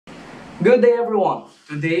Good day, everyone.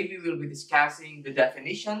 Today we will be discussing the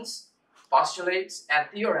definitions, postulates, and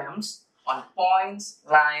theorems on points,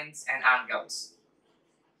 lines, and angles.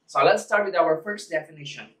 So let's start with our first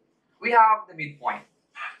definition. We have the midpoint.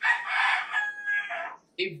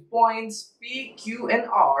 If points P, Q, and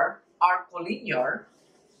R are collinear,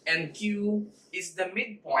 and Q is the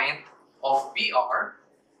midpoint of PR,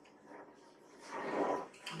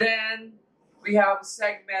 then we have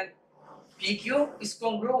segment PQ is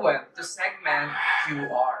congruent to segment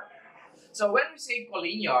QR. So when we say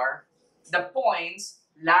collinear, the points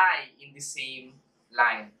lie in the same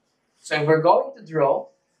line. So if we're going to draw,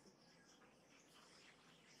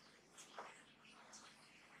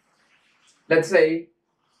 let's say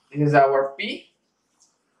this is our P,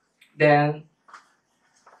 then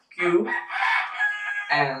Q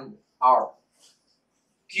and R.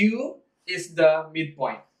 Q is the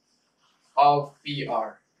midpoint of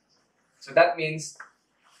PR. So that means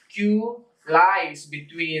Q lies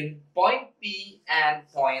between point P and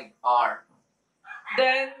point R.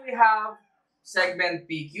 Then we have segment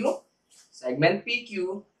PQ. Segment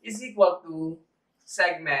PQ is equal to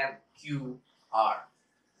segment QR.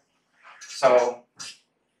 So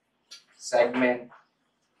segment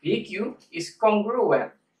PQ is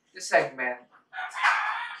congruent to segment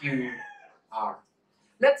QR.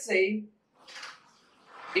 Let's say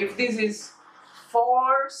if this is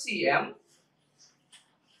 4 cm,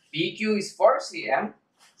 PQ is 4 cm,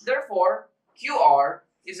 therefore QR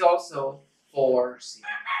is also 4 cm.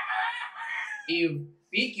 If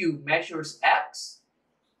PQ measures X,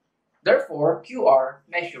 therefore QR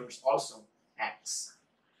measures also X.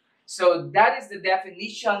 So that is the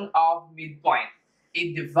definition of midpoint.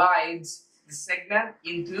 It divides the segment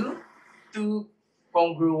into two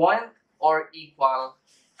congruent or equal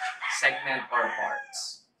segment or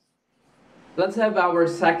parts. Let's have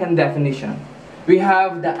our second definition. We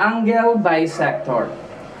have the angle bisector.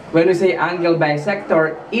 When we say angle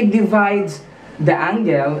bisector, it divides the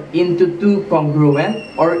angle into two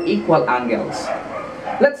congruent or equal angles.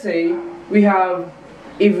 Let's say we have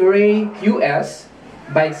if ray QS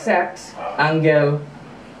bisects angle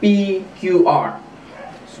PQR.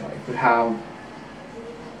 So if we have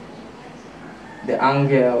the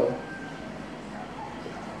angle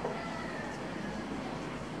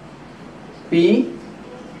P,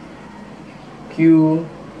 Q,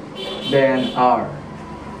 then R.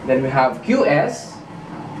 Then we have QS,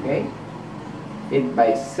 okay? It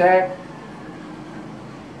bisects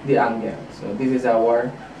the angle. So this is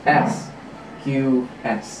our S,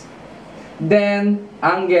 QS. Then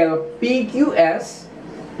angle PQS,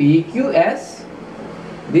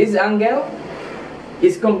 this angle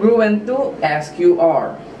is congruent to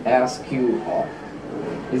SQR,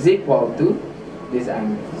 is equal to this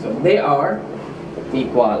angle. So they are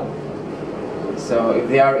equal. So if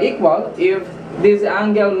they are equal, if this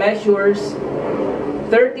angle measures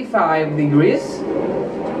 35 degrees,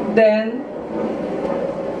 then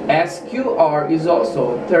SQR is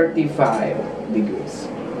also 35 degrees.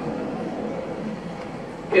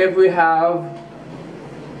 If we have,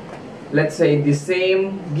 let's say, the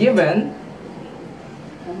same given,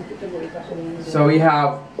 so we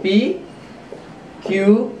have P,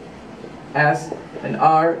 Q, S, and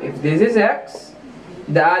R. If this is X,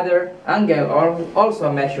 the other angle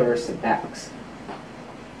also measures X.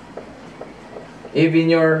 If in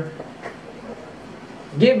your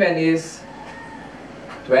given is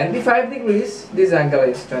 25 degrees, this angle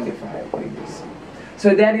is 25 degrees.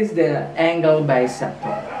 So that is the angle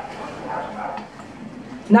bisector.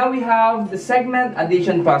 Now we have the segment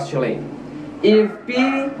addition postulate. If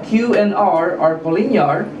P, Q, and R are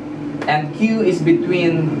collinear, and Q is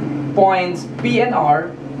between points P and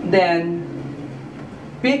R, then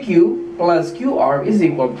PQ plus QR is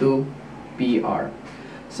equal to PR.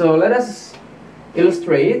 So let us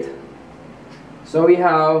illustrate. So we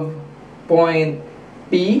have point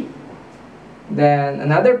P, then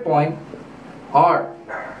another point R,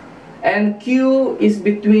 and Q is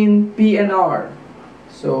between P and R.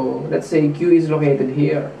 So let's say Q is located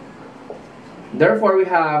here. Therefore we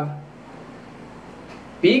have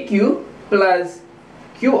PQ plus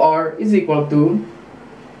QR is equal to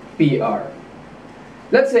PR.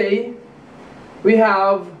 Let's say we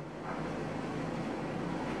have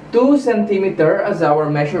 2 centimeter as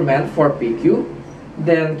our measurement for PQ,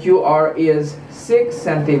 then QR is 6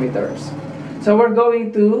 centimeters. So we're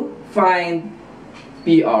going to find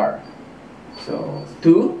PR. So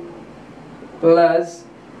 2 plus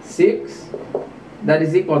 6, that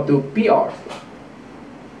is equal to PR.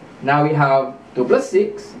 Now we have 2 plus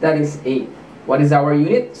 6, that is 8. What is our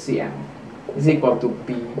unit? cm is equal to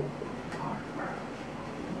PR.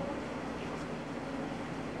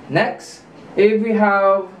 Next, if we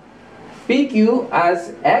have PQ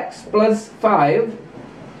as x plus 5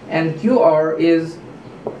 and QR is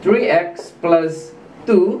 3x plus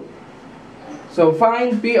 2, so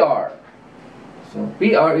find PR. So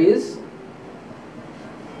PR is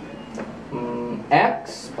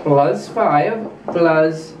x plus 5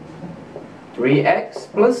 plus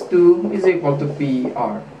 3x plus 2 is equal to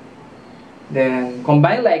PR. Then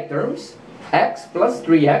combine like terms, x plus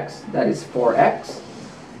 3x, that is 4x.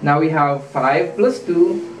 Now we have 5 plus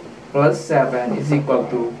 2 plus 7 is equal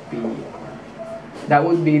to PR. That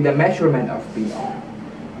would be the measurement of PR.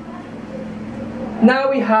 Now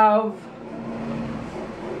we have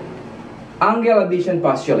angle addition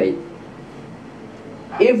postulate.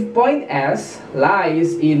 If point S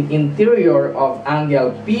lies in interior of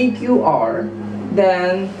angle PQR,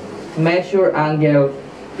 then measure angle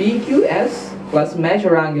PQS plus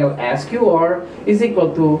measure angle SQR is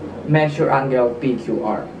equal to measure angle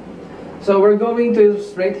PQR. So we're going to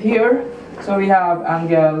illustrate here. So we have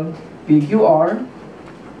angle PQR.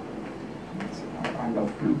 Angle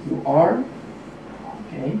PQR.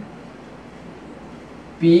 Okay.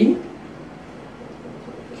 P,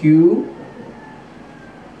 Q,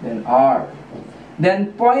 then R.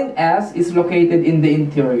 Then point S is located in the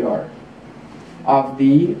interior of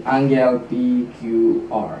the angle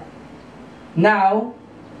PQR. Now,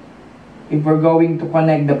 if we're going to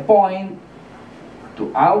connect the point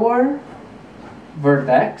to our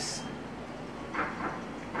vertex,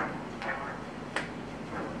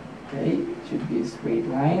 okay, it should be a straight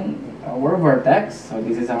line with our vertex. So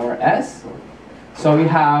this is our S. So we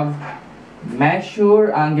have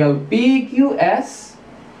measure angle PQS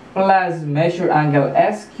plus measure angle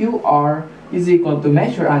SQR is equal to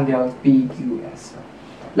measure angle PQS.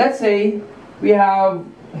 Let's say we have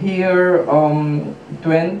here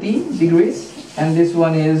 20 degrees and this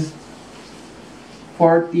one is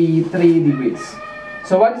 43 degrees.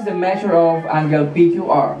 So what is the measure of angle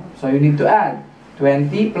PQR? So you need to add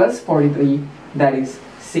 20 plus 43, that is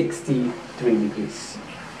 63 degrees.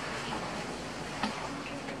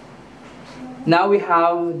 Now we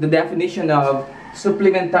have the definition of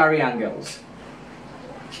supplementary angles.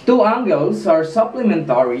 Two angles are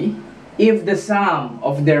supplementary if the sum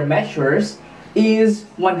of their measures is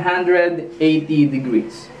 180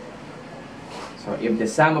 degrees. So if the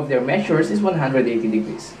sum of their measures is 180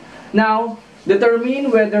 degrees. Now,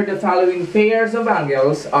 determine whether the following pairs of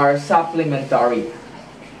angles are supplementary.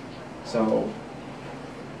 So,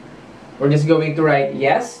 we're just going to write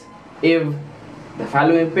yes if the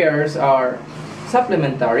following pairs are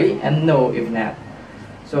supplementary and no if not.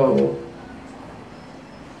 So,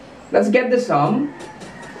 let's get the sum.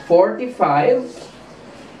 45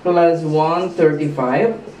 plus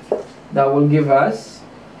 135, that will give us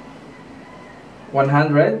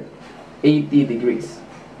 180 degrees.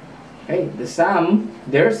 Okay, the sum,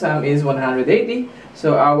 their sum is 180.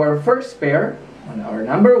 So our first pair, our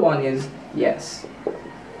number one is yes.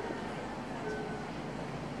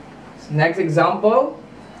 Next example,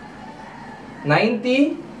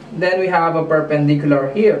 90, then we have a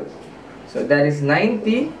perpendicular here. So that is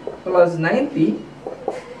 90 plus 90,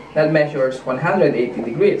 that measures 180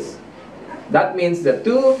 degrees. That means the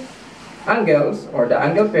two angles, or the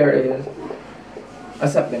angle pair, is a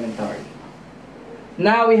supplementary.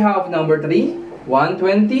 Now we have number 3,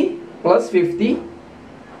 120 plus 50,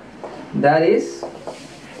 that is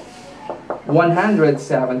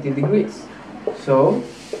 170 degrees. So,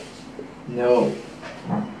 no.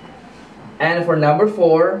 And for number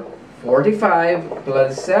 4, 45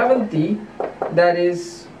 plus 70, that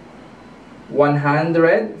is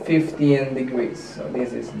 115 degrees. So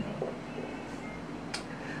this is no.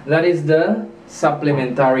 That is the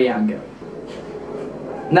supplementary angle.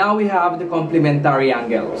 Now we have the complementary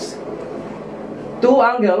angles. Two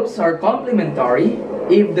angles are complementary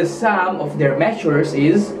if the sum of their measures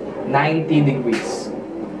is 90 degrees.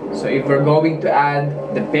 So if we're going to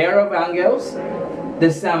add the pair of angles,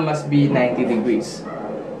 the sum must be 90 degrees.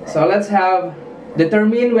 So let's have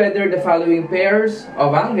determine whether the following pairs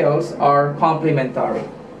of angles are complementary.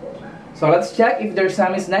 So let's check if their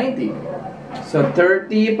sum is 90. So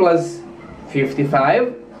 30 plus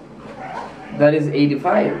 55, that is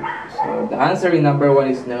 85. So the answer in number 1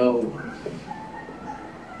 is no.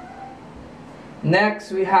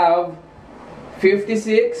 Next we have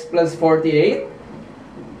 56 plus 48.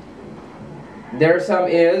 Their sum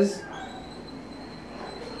is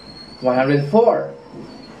 104.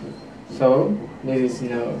 So this is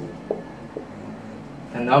no.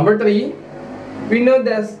 And number 3, we know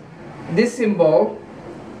that this symbol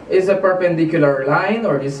is a perpendicular line,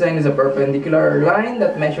 or this sign is a perpendicular line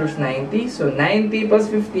that measures 90. So 90 plus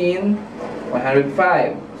 15,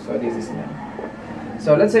 105. So this is 9.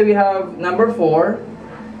 So let's say we have number 4.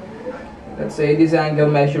 Let's say this angle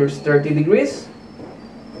measures 30 degrees.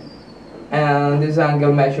 And this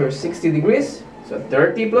angle measures 60 degrees. So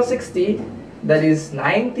 30 plus 60, that is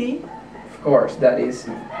 90. Of course, that is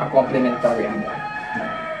a complementary angle.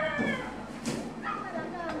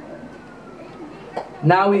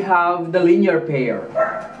 Now we have the linear pair.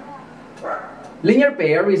 Linear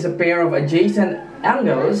pair is a pair of adjacent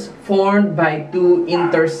angles formed by two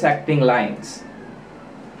intersecting lines.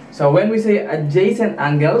 So when we say adjacent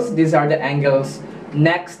angles, these are the angles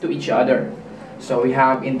next to each other. So we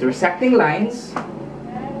have intersecting lines.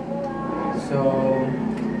 So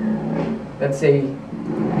let's say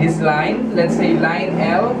this line, let's say line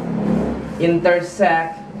L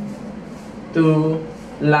intersect to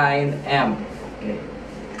line M. Okay.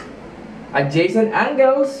 Adjacent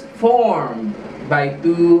angles formed by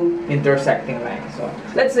two intersecting lines. So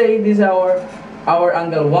let's say this is our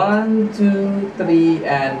angle 1, 2, 3,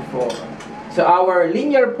 and 4. So our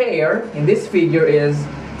linear pair in this figure is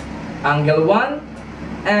angle 1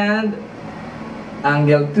 and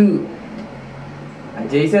angle 2.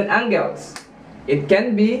 Adjacent angles. It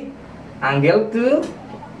can be angle 2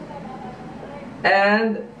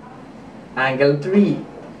 and angle 3.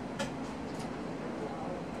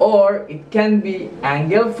 Or it can be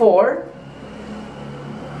angle 4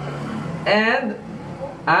 and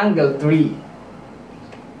angle 3.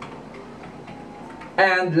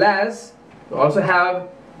 And last, we also have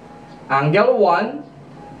angle 1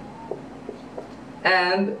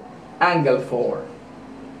 and angle 4.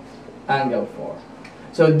 Angle 4.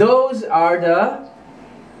 So those are the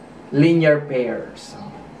linear pairs.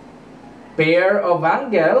 Pair of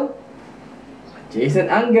angle, adjacent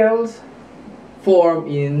angles, form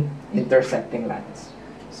in intersecting lines.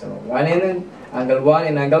 So angle 1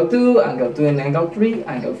 and angle 2, angle 2 and angle 3,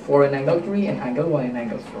 angle 4 and angle 3, and angle 1 and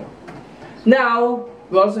angle 4. Now,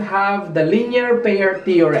 we also have the linear pair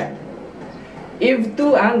theorem. If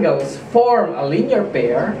two angles form a linear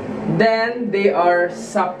pair, then they are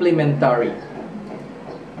supplementary.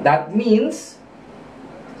 That means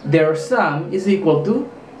their sum is equal to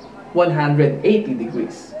 180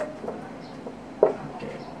 degrees.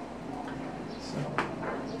 Okay. So,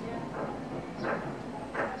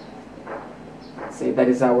 let's say that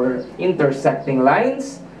is our intersecting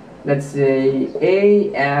lines. Let's say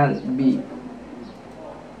A and B.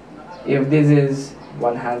 If this is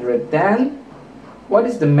 110, what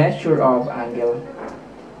is the measure of angle?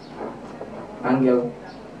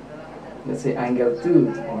 Let's say angle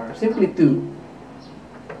 2, or simply 2.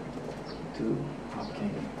 2. Okay.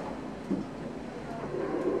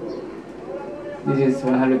 This is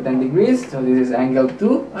 110 degrees, so this is angle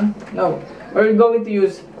 2. No, we're going to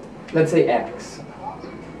use, let's say, x.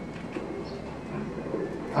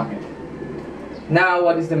 Okay. Now,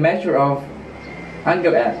 what is the measure of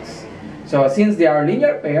angle x? So, since they are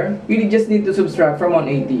linear pair, you just need to subtract from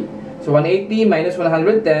 180. So, 180 minus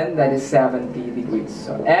 110, that is 70 degrees.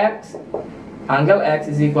 So, angle x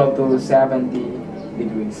is equal to 70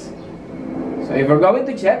 degrees. So, if we're going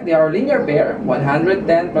to check, they are linear pair.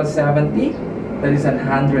 110 plus 70, that is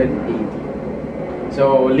 180.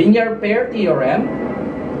 So, linear pair theorem,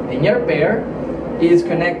 linear pair is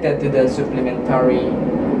connected to the supplementary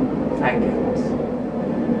angles.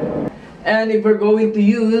 And if we're going to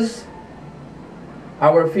use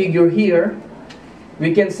our figure here,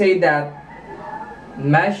 we can say that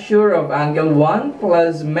measure of angle 1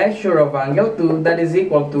 plus measure of angle 2, that is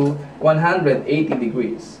equal to 180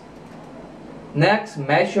 degrees. Next,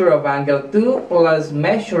 measure of angle 2 plus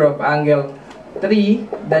measure of angle 3,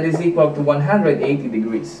 that is equal to 180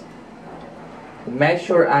 degrees.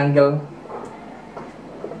 Measure angle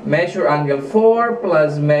 4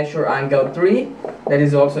 plus measure angle 3, that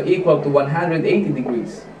is also equal to 180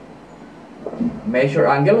 degrees. Measure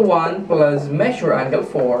angle 1 plus measure angle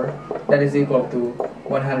 4, that is equal to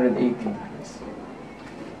 180 degrees.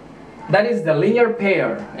 That is the linear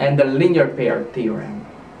pair and the linear pair theorem.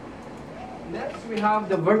 Next, we have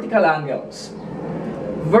the vertical angles.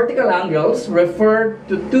 Vertical angles refer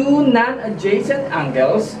to two non-adjacent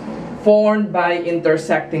angles formed by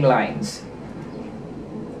intersecting lines.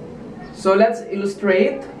 So let's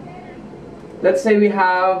illustrate. Let's say we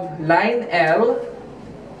have line L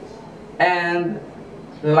and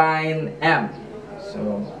line M.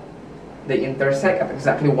 So they intersect at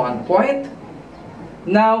exactly one point.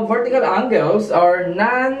 Now, vertical angles are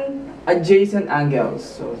non-adjacent angles.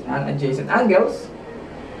 So non-adjacent angles.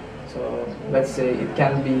 So let's say it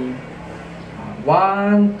can be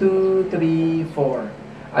 1, 2, 3, 4.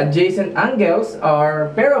 Adjacent angles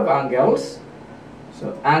are pair of angles.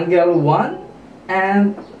 So angle 1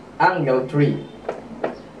 and angle 3.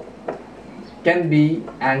 can be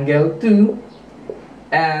angle 2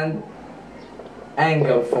 and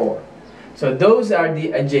angle 4. So those are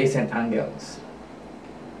the adjacent angles.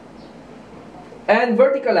 And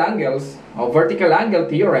vertical angles, or vertical angle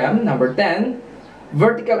theorem, number 10,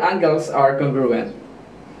 vertical angles are congruent.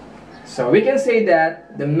 So we can say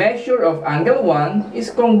that the measure of angle 1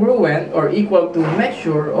 is congruent or equal to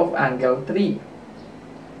measure of angle 3.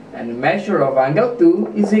 And the measure of angle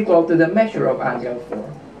 2 is equal to the measure of angle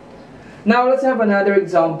 4. Now let's have another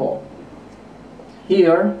example.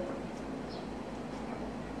 Here,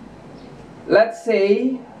 let's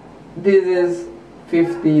say this is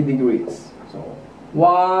 50 degrees. So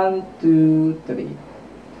 1, 2, 3.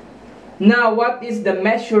 Now what is the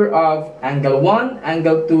measure of angle 1,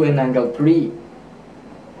 angle 2, and angle 3?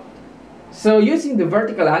 So using the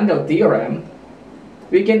vertical angle theorem,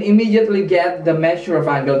 we can immediately get the measure of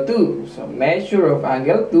angle 2. So measure of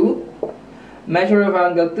angle 2, measure of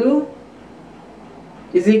angle 2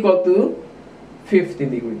 is equal to 50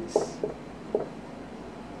 degrees.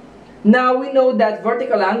 Now we know that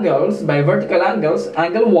vertical angles, by vertical angles,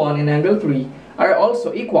 angle 1 and angle 3 are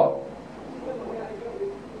also equal.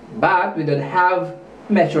 But we don't have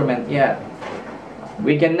measurement yet.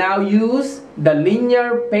 We can now use the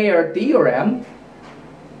linear pair theorem,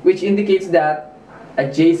 which indicates that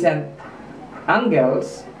adjacent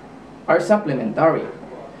angles are supplementary.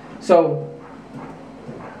 So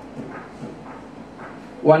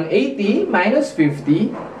 180 minus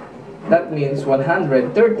 50, that means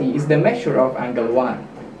 130 is the measure of angle 1.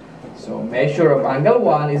 So measure of angle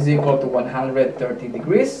 1 is equal to 130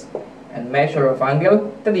 degrees, and measure of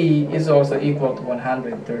angle 3 is also equal to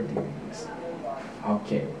 130 degrees.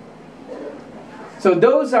 Okay. So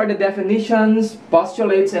those are the definitions,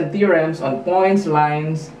 postulates, and theorems on points,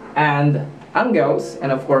 lines, and angles,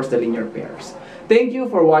 and of course the linear pairs. Thank you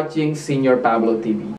for watching Senior Pablo TV.